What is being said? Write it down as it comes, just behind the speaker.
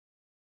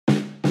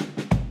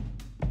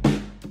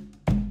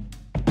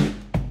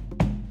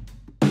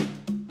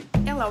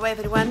Hello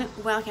everyone,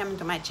 welcome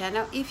to my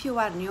channel. If you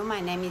are new, my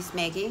name is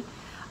Maggie.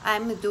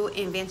 I'm do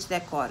invent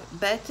decor,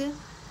 but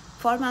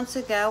 4 months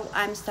ago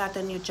I'm start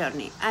a new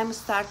journey. I'm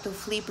start to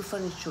flip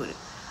furniture.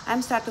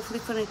 I'm start to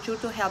flip furniture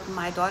to help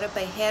my daughter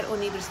pay her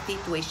university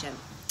tuition.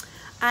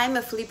 I'm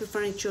a flip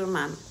furniture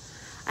mom.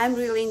 I'm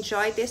really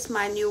enjoy this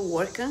my new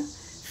work.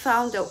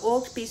 Found an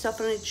old piece of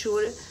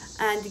furniture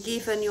and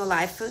give a new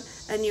life,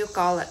 a new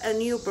color, a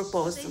new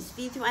purpose. In this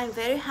video I'm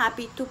very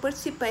happy to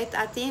participate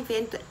at the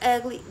event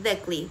Ugly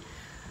Ducklind,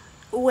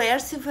 where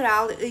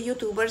several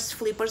YouTubers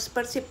flippers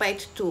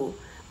participate too.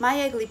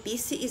 My ugly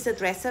piece is a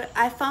dresser.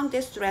 I found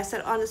this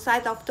dresser on the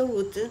side of the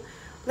road.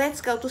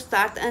 Let's go to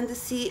start and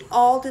see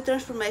all the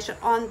transformation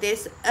on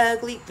this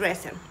ugly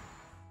dresser.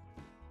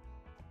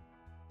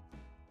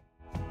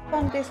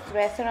 Found this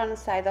dresser on the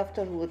side of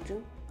the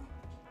road.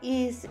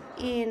 Is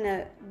in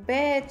a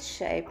bad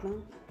shape.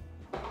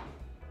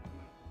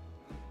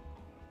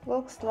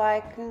 Looks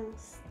like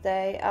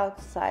stay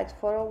outside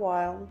for a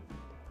while.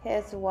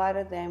 Has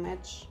water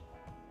damage.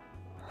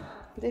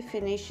 The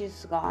finish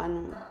is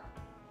gone.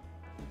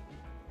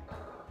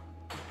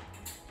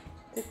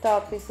 The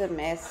top is a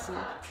mess.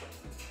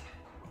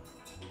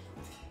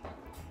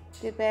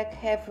 The back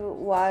have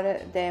water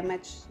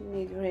damage,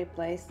 need to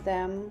replace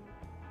them.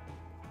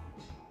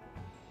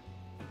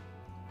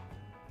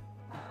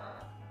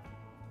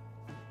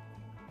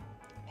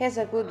 Has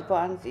a good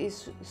bond,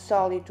 is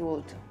solid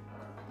wood.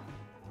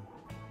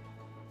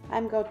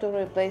 I'm going to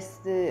replace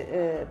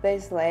the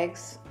base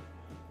legs.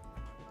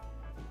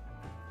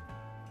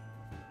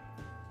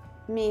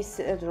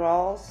 Miss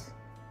drawers.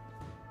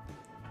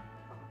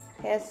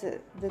 Has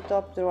the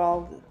top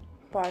drawer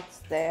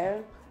parts there.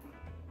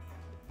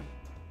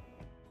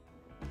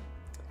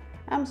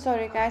 I'm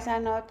sorry guys, I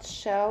not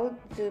showed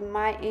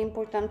my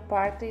important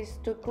part is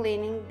to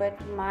cleaning, but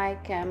my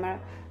camera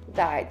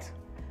died.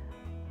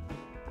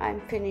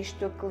 I'm finished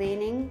to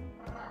cleaning,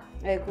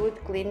 a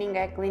good cleaning.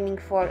 I cleaning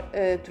for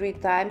 3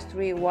 times,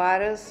 3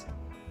 waters.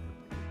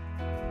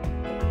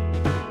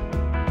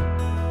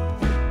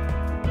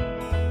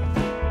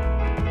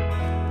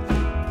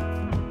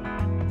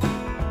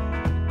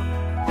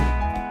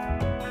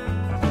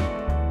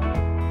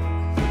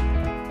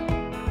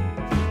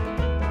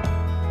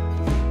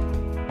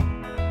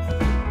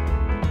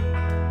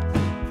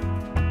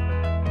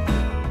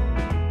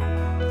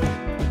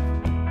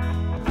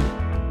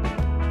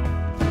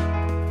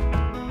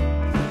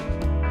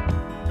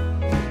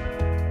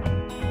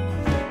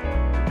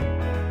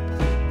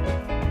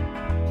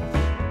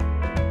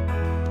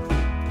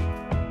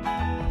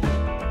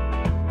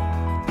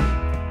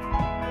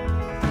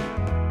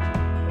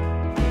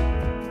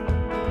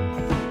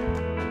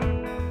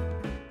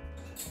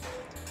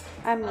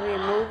 I'm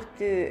remove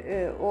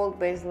the old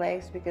base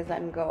legs because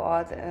I'm go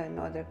out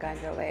another kind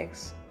of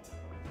legs.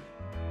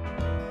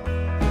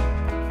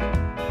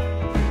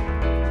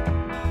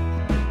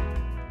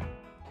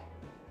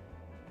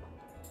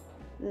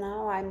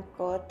 Now I'm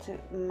cut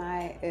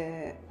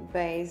my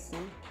base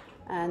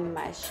and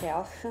my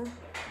shelf.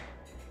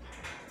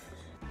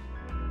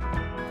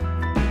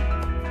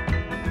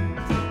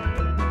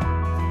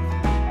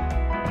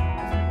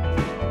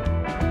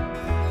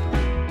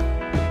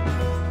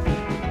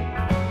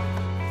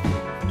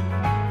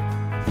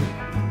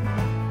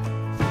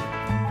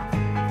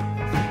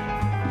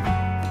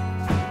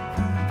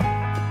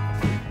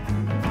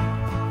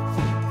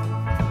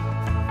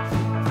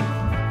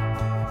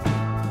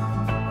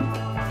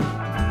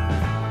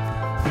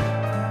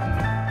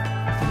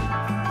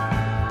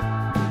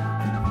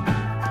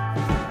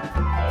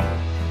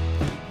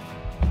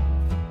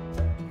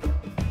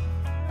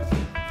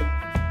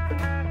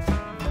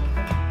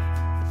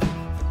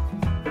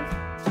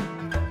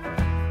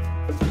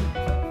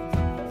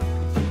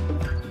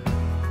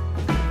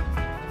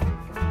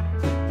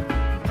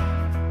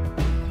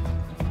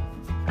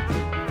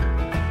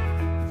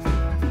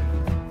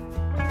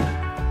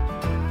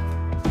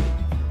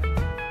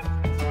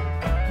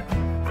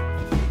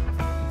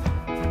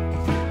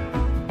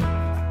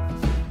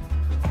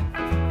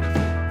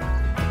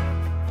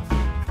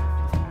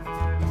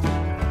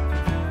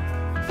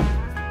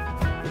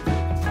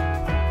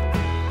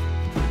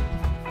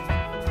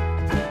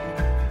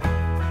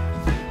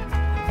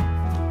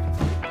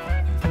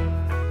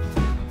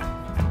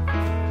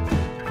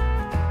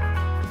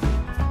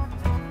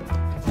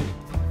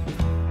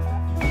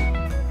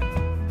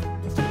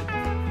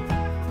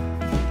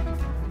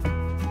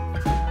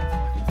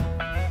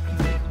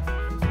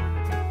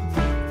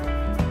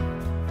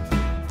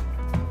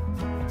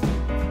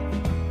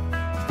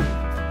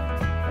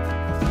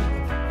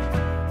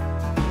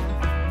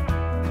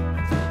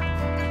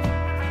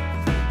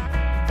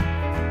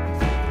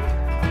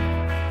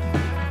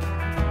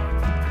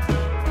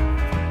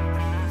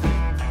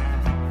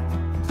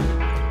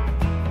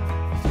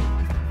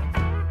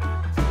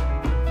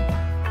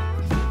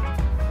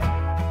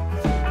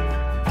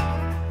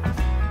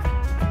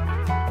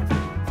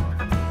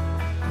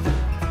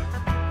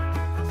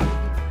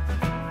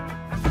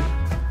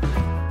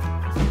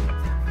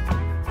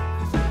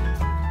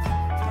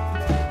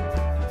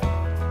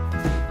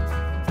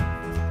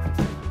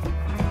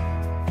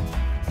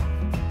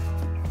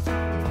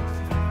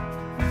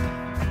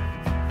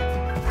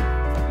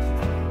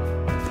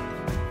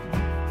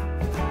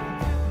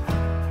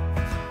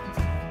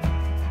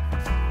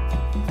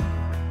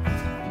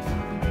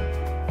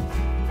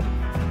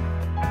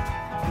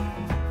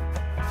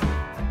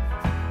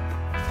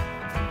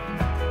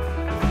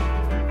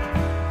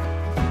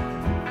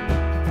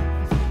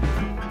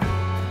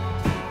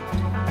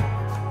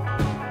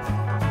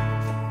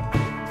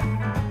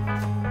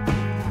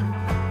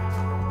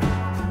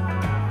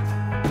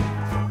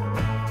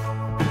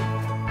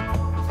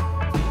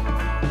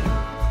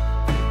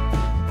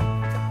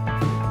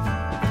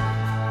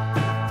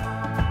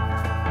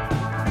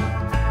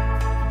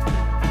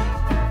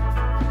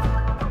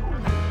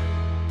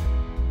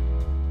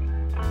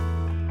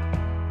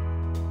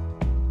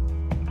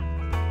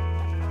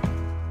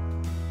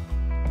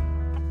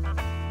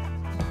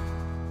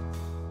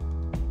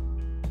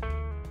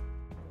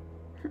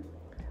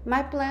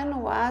 My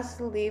plan was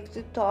to leave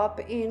the top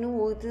in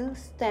wood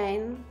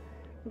stain,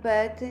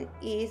 but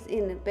is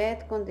in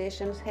bad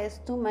conditions, has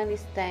too many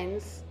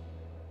stains,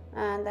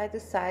 and I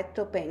decided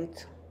to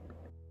paint.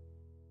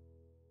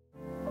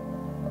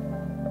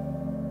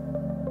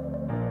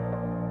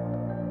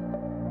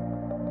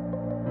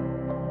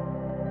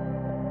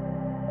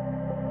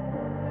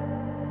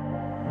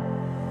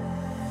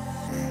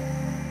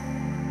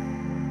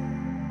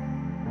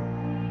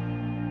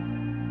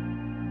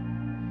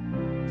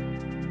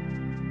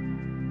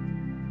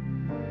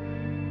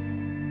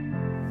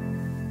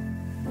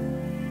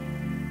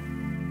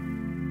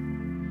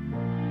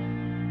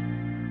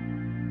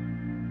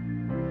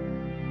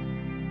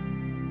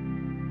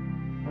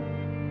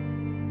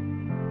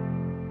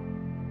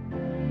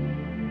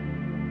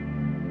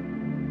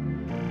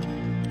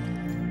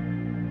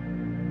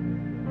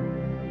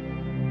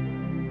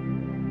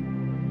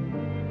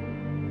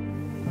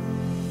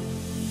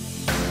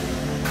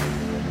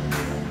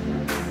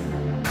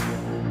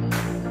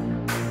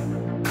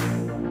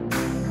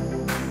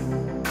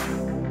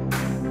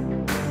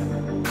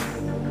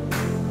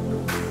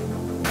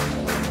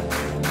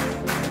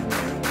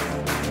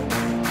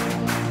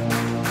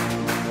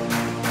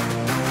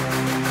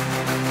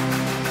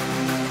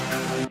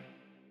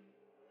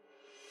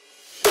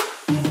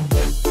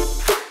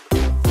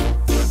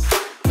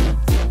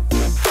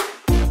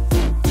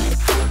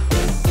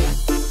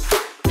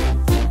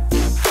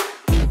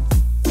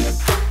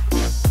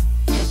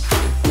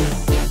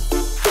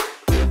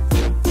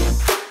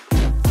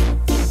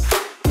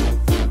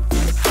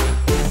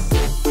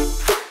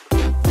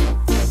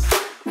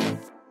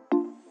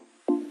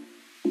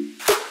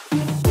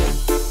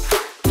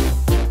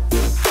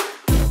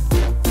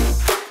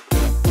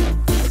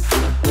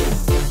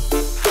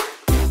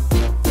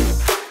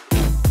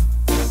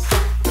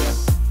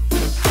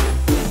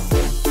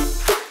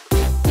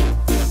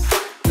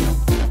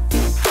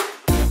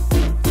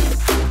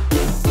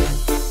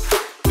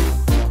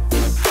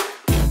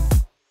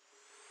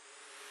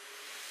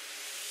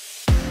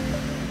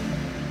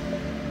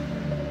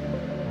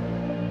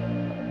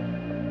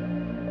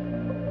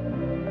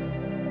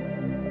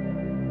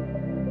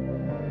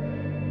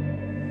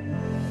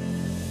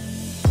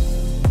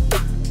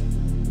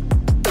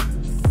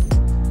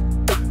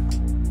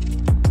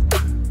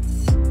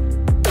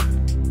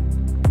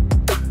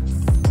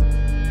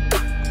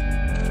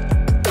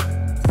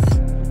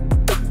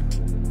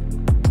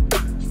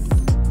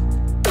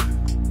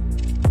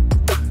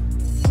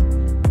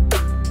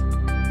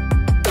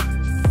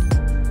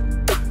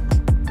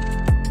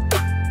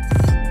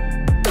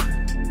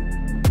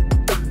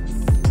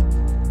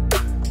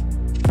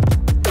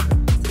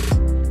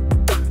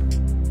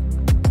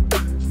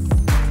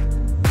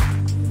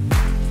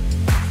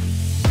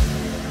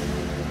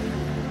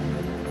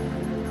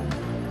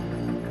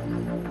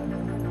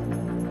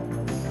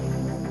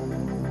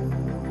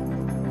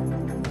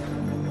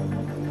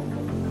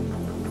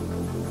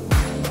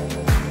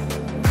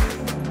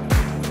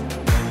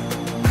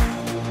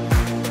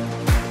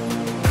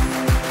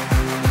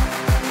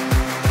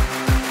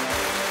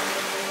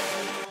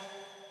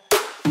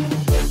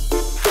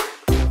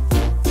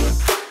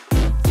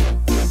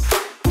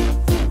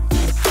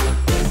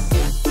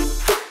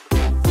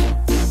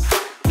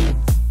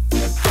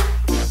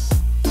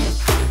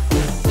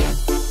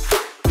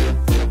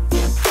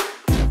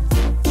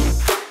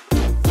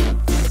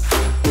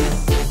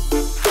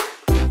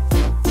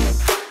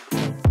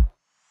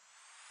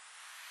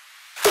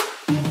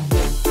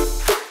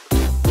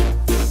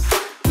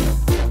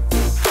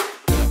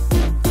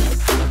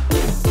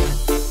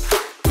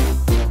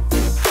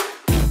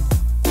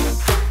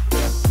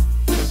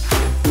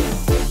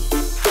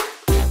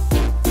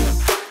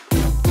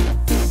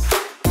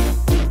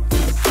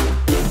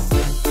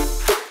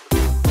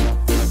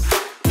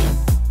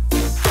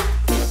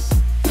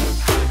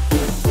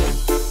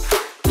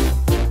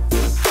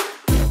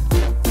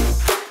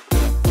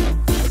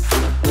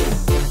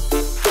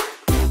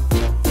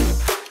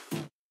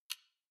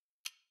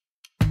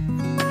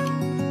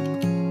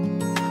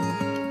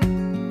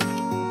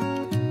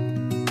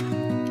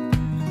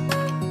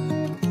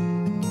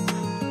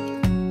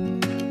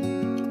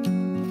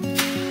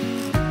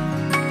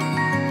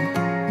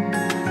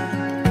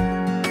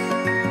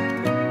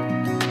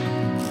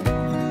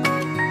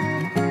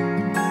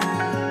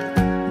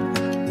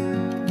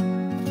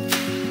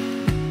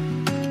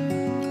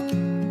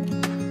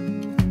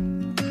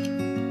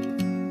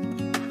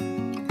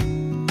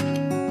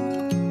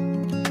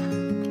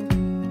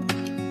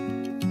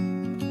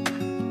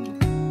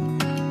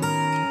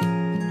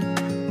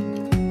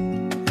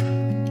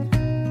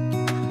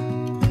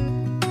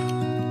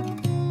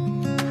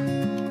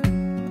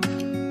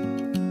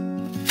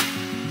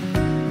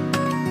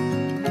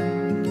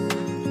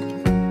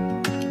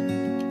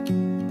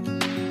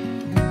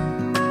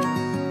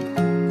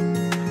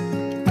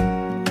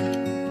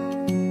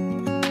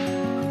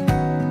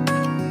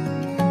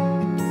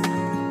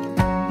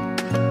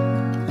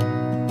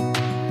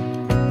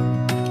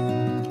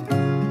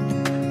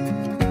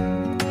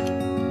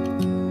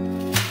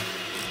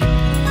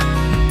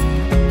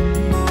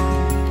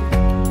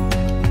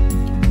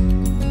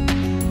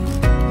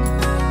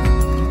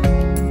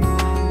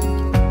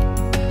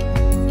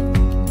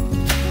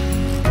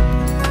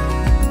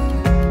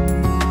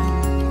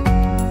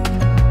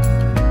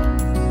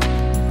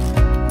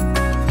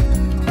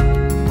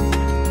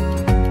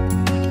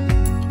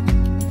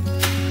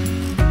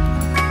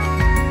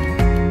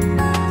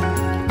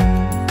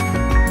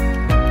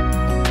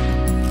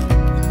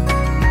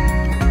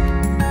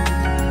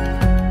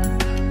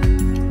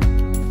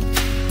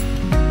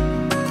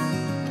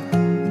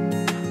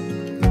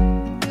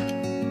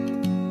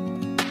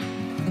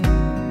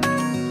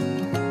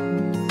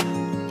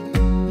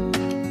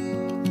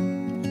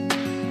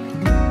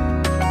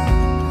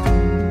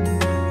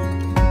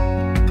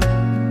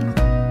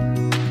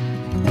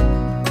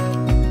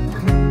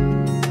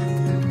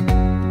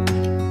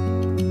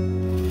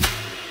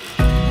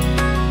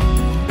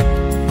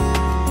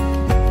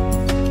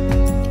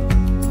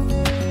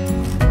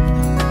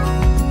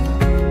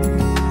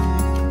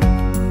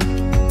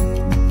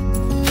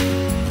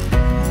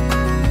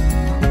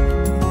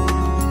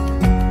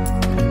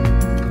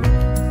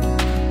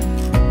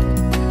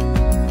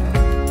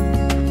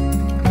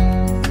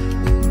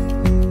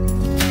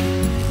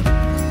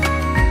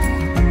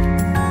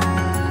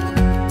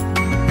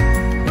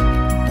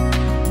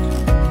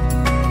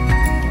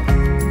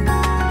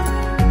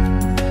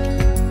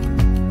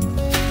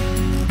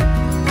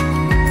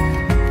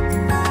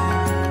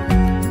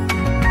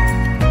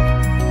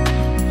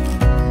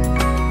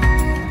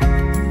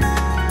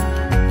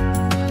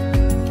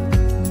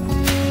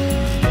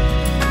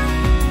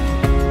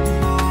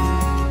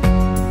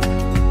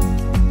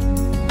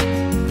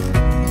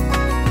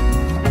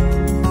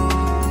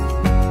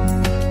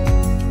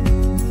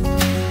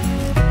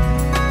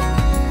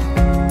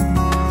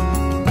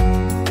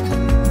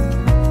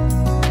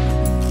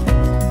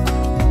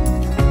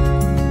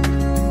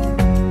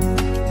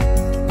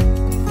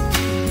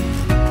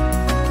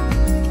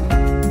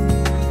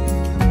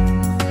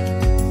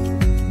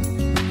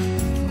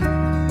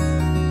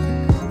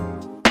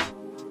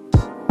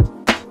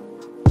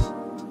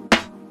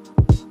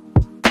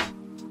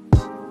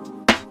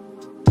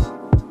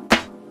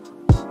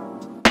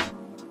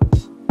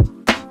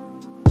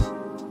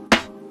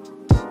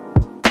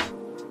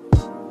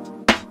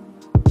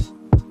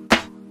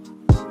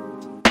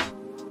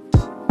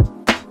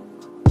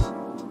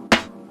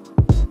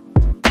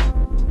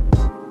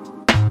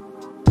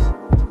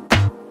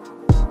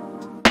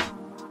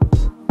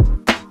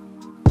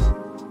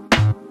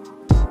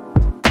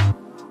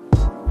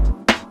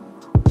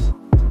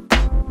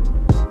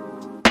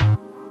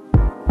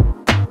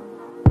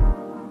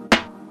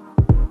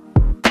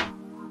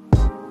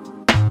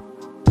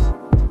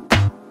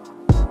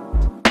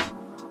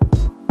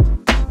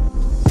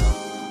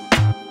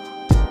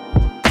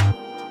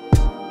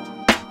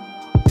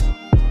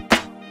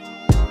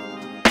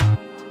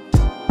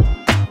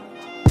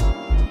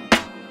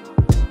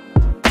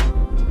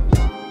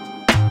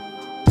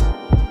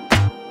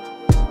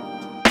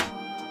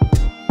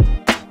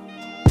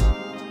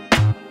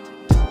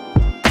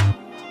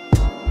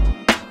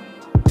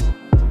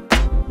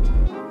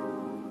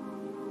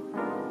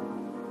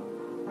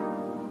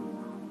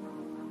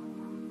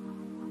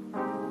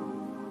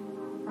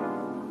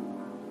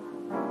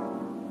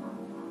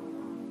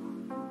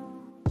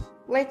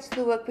 Let's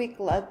do a quick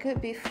look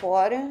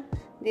before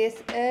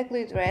this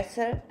ugly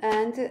dresser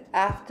and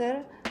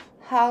after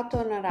how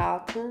turned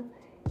out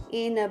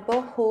in a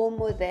Boho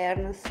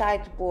modern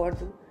sideboard.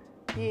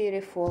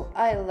 Beautiful.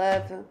 I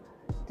love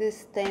the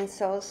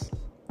stencils,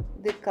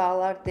 the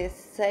color, this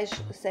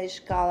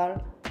sage color.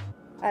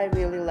 I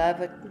really love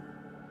it.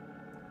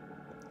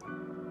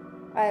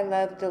 I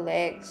love the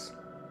legs.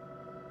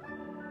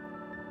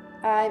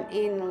 I'm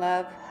in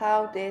love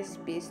how this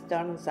piece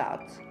turns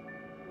out.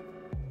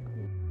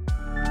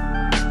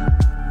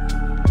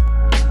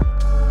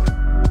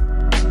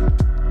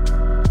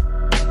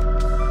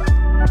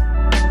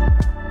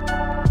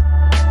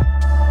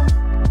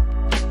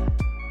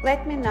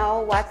 Let me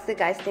know what the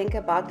guys think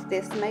about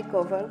this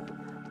makeover.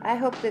 I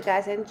hope the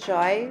guys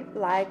enjoy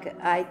like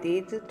I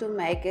did to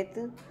make it.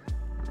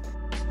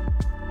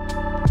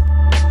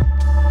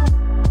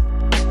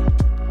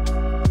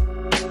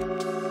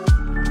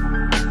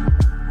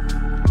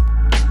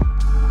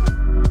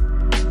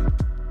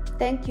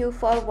 Thank you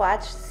for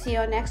watching. See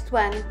you next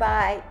one.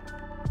 Bye.